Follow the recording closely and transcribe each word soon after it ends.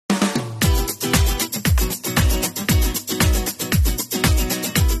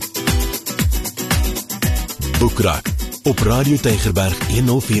Boekrak op Radio Tygerberg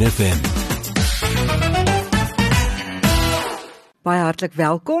 104 FM. Baie hartlik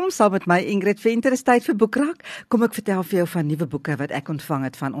welkom, saam met my Ingrid Venter is tyd vir Boekrak. Kom ek vertel vir jou van nuwe boeke wat ek ontvang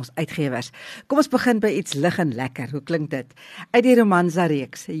het van ons uitgewers. Kom ons begin by iets lig en lekker, hoe klink dit? Uit die romansa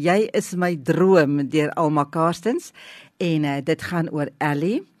reeks, Jy is my droom deur Alma Karstens, en dit gaan oor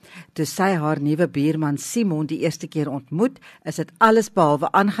Ellie. Toe sy haar nuwe buurman Simon die eerste keer ontmoet, is dit alles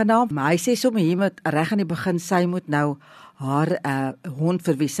behalwe aangenaam, maar hy sê sommer hier met reg aan die begin, sy moet nou haar hond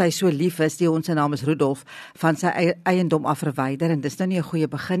vir wie sy so lief is, die hond se naam is Rudolf, van sy eiendom af verwyder, en dis nou nie 'n goeie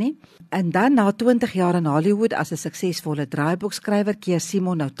begin nie. En dan na 20 jaar in Hollywood as 'n suksesvolle draaiboekskrywer, keer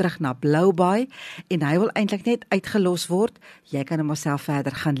Simon nou terug na Bloubaai, en hy wil eintlik net uitgelos word. Jy kan hom myself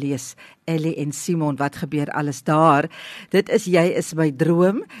verder gaan lees, Ellie en Simon, wat gebeur alles daar. Dit is Jy is my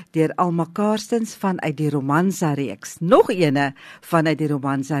droom, deur Alma Karstens vanuit die romansa reeks. Nog ene vanuit die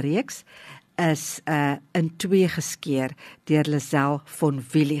romansa reeks, is in 2 geskeer deur Lisel von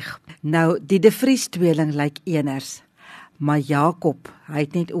Willig. Nou, die De Vries tweeling lyk eners, maar Jakob, hy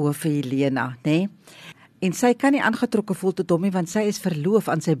het net oë vir Helena, né? En sy kan nie aangetrokke voel tot hom nie, want sy is verloof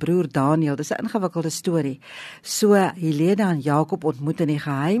aan sy broer Daniel. Dis 'n ingewikkelde storie. So Helena en Jakob ontmoet in die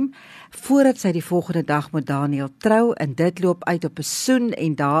geheim, voordat sy die volgende dag met Daniel trou, en dit loop uit op 'n soen,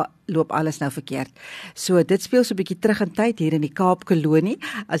 en daar loop alles nou verkeerd. So dit speel so 'n bietjie terug in tyd hier in die Kaapkolonie.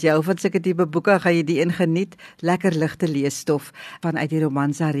 As jy hou van sulke tipe boeke, gaan jy die ingeniet. Lekker ligte leesstof vanuit die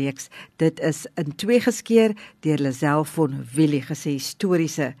romansa reeks. Dit is in 2 geskeer deur Lisel von Willig, gesê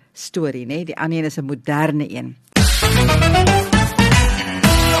historiese storie, né? Die ander een is 'n moderne een.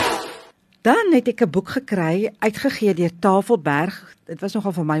 Dan het ek 'n boek gekry, uitgegee deur Tafelberg. Dit was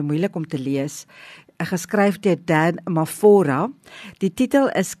nogal vir my moeilik om te lees. Geskryf deur Dan Mafora. Die titel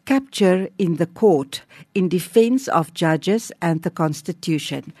is Capture in the Court, in Defense of Judges and the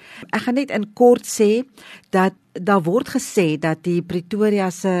Constitution. Ek gaan net in kort sê, dat daar word gesê dat die Pretoria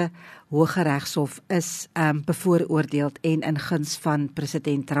se Hooggeregshof is bevooroordeel en in guns van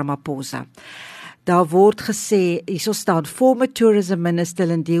president Ramaphosa. Daar word gesê, hierso staan, former tourism minister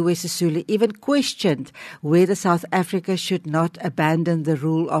Lindiwe Sisulu even questioned whether South Africa should not abandon the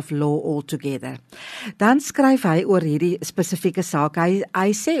rule of law altogether. Dan skryf hy oor hierdie spesifieke saak.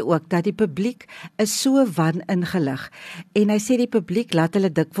 Hy sê ook dat die publiek is so waningelig, en hy sê die publiek laat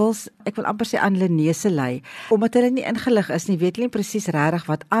hulle dikwels, ek wil amper sê aan hulle neuse lei, omdat hulle nie ingelig is nie, weet hulle nie presies regtig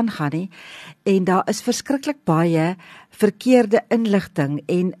wat aangaan nie, en daar is verskriklik baie verkeerde inligting,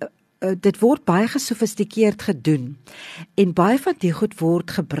 en dit word baie gesofistikeerd gedoen, en baie van die goed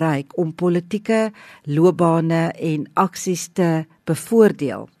word gebruik om politieke loopbane en aksies te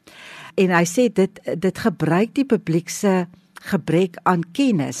bevoordeel. En hy sê dit gebruik die publiek se gebrek aan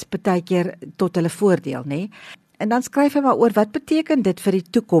kennis partykeer tot hulle voordeel, né? En dan skryf hy maar oor wat beteken dit vir die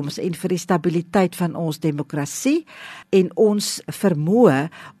toekoms en vir die stabiliteit van ons demokrasie en ons vermoë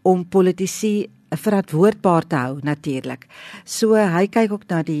om politici verantwoordbaar te hou, natuurlik. So hy kyk ook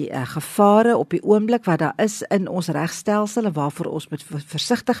na die gevare op die oomblik wat daar is in ons regstelsel, en waarvoor ons moet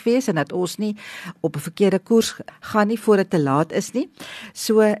versigtig wees, en dat ons nie op 'n verkeerde koers gaan nie voordat te laat is nie.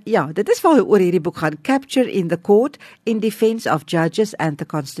 So ja, dit is waaroor hierdie boek gaan, Capture in the Court, in Defense of Judges and the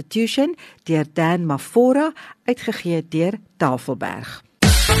Constitution, deur Dan Mafora, uitgegee deur Tafelberg.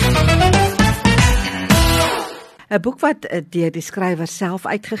 'n boek wat deur die skrywer self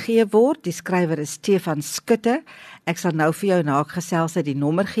uitgegee word. Die skrywer is Stefan Skutte. Ek sal nou vir jou na gesels die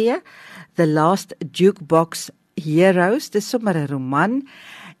nommer gee. The Last Jukebox Heroes. Dis sommer 'n roman.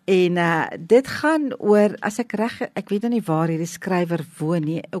 En dit gaan oor, as ek weet nou nie waar hierdie skrywer woon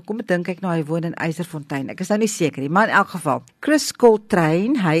nie. Kom ek dink ek nou hy woon in Eiserfontein. Ek is nou nie seker nie, maar in elk geval. Chris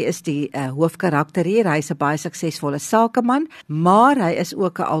Coltrane, hy is die hoofkarakter hier. Hy is 'n baie suksesvolle sakeman, maar hy is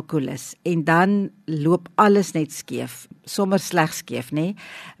ook 'n alkoholist. En dan loop alles net skeef, sommer sleg skeef, nê,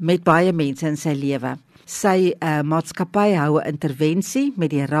 met baie mense in sy lewe. Sy maatskappy hou 'n intervensie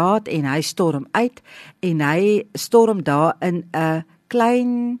met die raad, en hy storm uit, en hy storm daar in 'n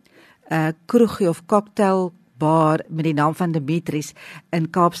klein kroegie of cocktailbar met die naam van Dimitris in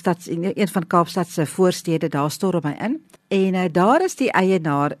Kaapstad, een van Kaapstad se voorstede. Daar storm hy in, en daar is die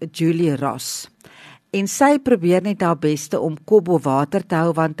eienaar Julie Ross, en sy probeer net haar beste om kop bo water te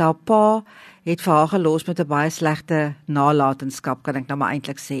hou, want haar pa het vir haar gelos met 'n baie slegte nalatenskap, kan ek nou maar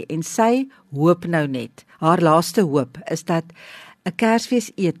eintlik sê, en sy hoop nou net, haar laaste hoop is dat 'n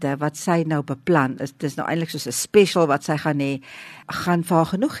Kersfeesete wat sy nou beplan, dis nou eintlik soos 'n special wat sy gaan hê, gaan vir haar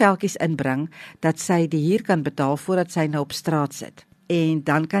genoeg geldjies inbring, dat sy die huur kan betaal voordat sy nou op straat sit. En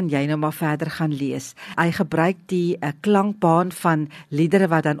dan kan jy nou maar verder gaan lees. Hy gebruik die klankbaan van liedere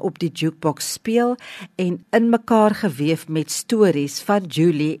wat dan op die jukebox speel, en in mekaar geweef met stories van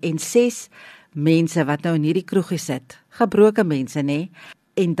Julie en 6 mense wat nou in hierdie kroegie sit, gebroke mense, nê?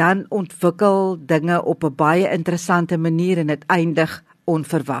 En dan ontwikkel dinge op 'n baie interessante manier en dit eindig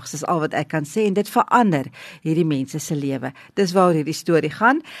onverwags, is al wat ek kan sê, en dit verander hierdie mense se lewe. Dis waar hierdie storie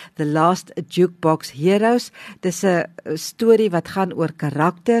gaan, The Last Jukebox Heroes. Dis 'n storie wat gaan oor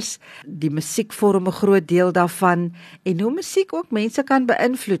karakters, die musiek vorm 'n groot deel daarvan, en hoe musiek ook mense kan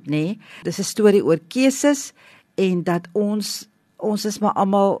beïnvloed, nê? Dis 'n storie oor keuses, en dat ons is maar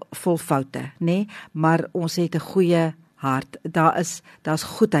almal vol foute, nê? Maar ons het 'n goeie hart. Daar's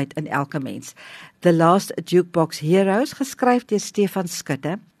goedheid in elke mens. The Last Jukebox Heroes, geskryf deur Stefan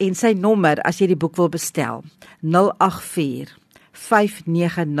Skutte, en sy nommer, as jy die boek wil bestel,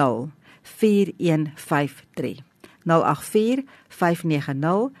 084-590-4153.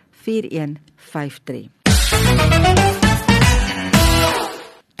 084-590-4153.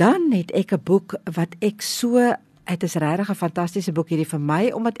 Dan het ek 'n boek wat ek so, het is regtig 'n fantastiese boek hierdie vir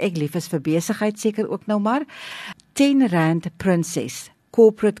my, omdat ek lief is vir besigheid, seker ook nou maar, 10 Rand Princess,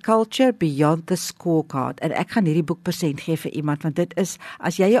 Corporate Culture Beyond the Scorecard, en ek gaan hierdie boek persent gee vir iemand, want dit is,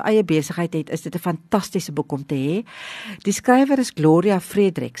 as jy jou eie besigheid het, is dit 'n fantastiese boek om te hê. Die skrywer is Gloria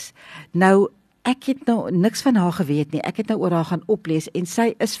Fredericks. Nou, ek het nou niks van haar geweet nie, ek het nou oor haar gaan oplees, en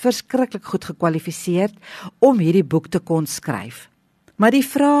sy is verskriklik goed gekwalifiseer om hierdie boek te kon skryf. Maar die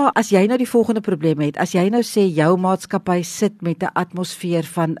vraag, as jy nou die volgende probleem het, as jy nou sê jou maatskappy sit met 'n atmosfeer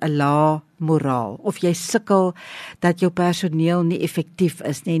van 'n lae moraal, of jy sukkel dat jou personeel nie effektief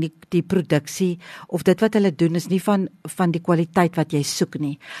is nie, die produksie, of dit wat hulle doen is nie van die kwaliteit wat jy soek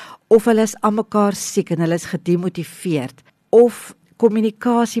nie, of hulle is aan mekaar siek en hulle is gedemotiveerd, of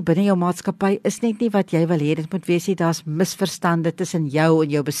kommunikasie binne jou maatskappy is net nie wat jy wil hê, dit moet wees jy, daar's misverstande tussen jou en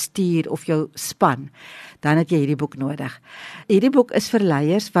jou bestuur of jou span, dan het jy hierdie boek nodig. Hierdie boek is vir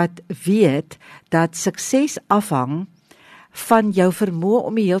leiers wat weet dat sukses afhang van jou vermoë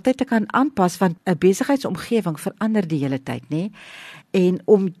om die hele tyd te kan aanpas, want 'n besigheidsomgewing verander die hele tyd, nê? En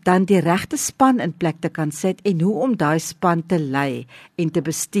om dan die regte span in plek te kan sit, en hoe om daai span te lei en te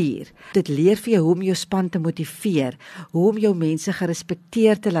bestuur. Dit leer vir jou hoe om jou span te motiveer, hoe om jou mense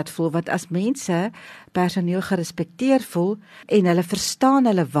gerespekteer te laat voel, want as mense, personeel gerespekteer voel, en hulle verstaan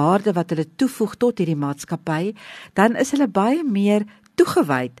hulle waarde wat hulle toevoeg tot hierdie maatskappy, dan is hulle baie meer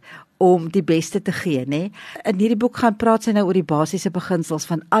toegewyd om die beste te gee, nê? In hierdie boek gaan praat sy nou oor die basiese beginsels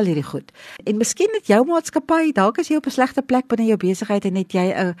van al hierdie goed. En miskien het jou maatskappy, dalk is jy op 'n slegte plek binne jou besigheid en het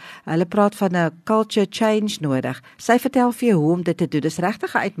jy hulle praat van 'n culture change nodig. Sy vertel vir jou hoe om dit te doen. Dis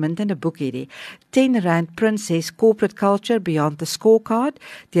regtig 'n uitmuntende boek hierdie. 10 Rand Princess, Corporate Culture Beyond the Scorecard,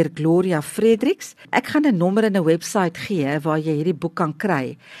 deur Gloria Fredericks. Ek gaan 'n nommer en 'n webwerf gee waar jy hierdie boek kan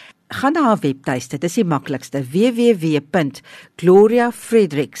kry. Gaan na haar webtuiste, dis die maklikste,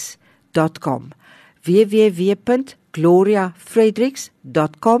 www.gloriafredericks.com,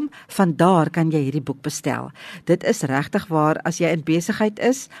 www.gloriafredericks.com. Vandaar kan jy hierdie boek bestel. Dit is regtig waar, as jy in besigheid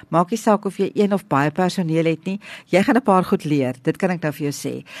is, maak nie saak of jy een of baie personeel het nie, jy gaan 'n paar goed leer, dit kan ek nou vir jou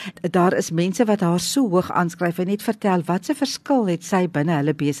sê. Daar is mense wat haar so hoog aanskryf en net vertel wat se verskil het sy binne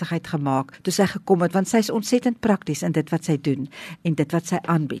hulle besigheid gemaak toe sy gekom het, want sy is ontsettend prakties in dit wat sy doen en dit wat sy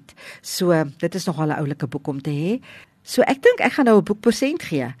aanbied. So, dit is nogal 'n oulike boek om te hê. So ek dink ek gaan nou 'n boek persent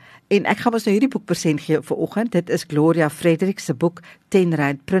gee, en ek gaan ons nou hierdie boek persent gee vir oggend. Dit is Gloria Fredericks se boek 10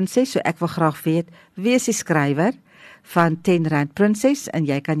 Rand Princess, so ek wil graag weet, wie is die skrywer van 10 Rand Princess, en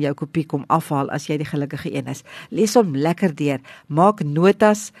jy kan jou kopie kom afhaal as jy die gelukkige een is. Lees hom lekker deur, maak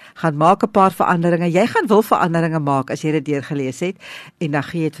notas, gaan maak 'n paar veranderinge, jy gaan wil veranderinge maak as jy dit deurgelees het, en dan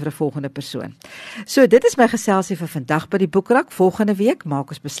gee jy dit vir 'n volgende persoon. So dit is my geselsie vir vandag by die Boekrak. Volgende week maak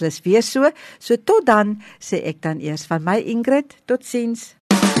ons beslis weer so tot dan, sê ek dan eers van my Ingrid, totsiens.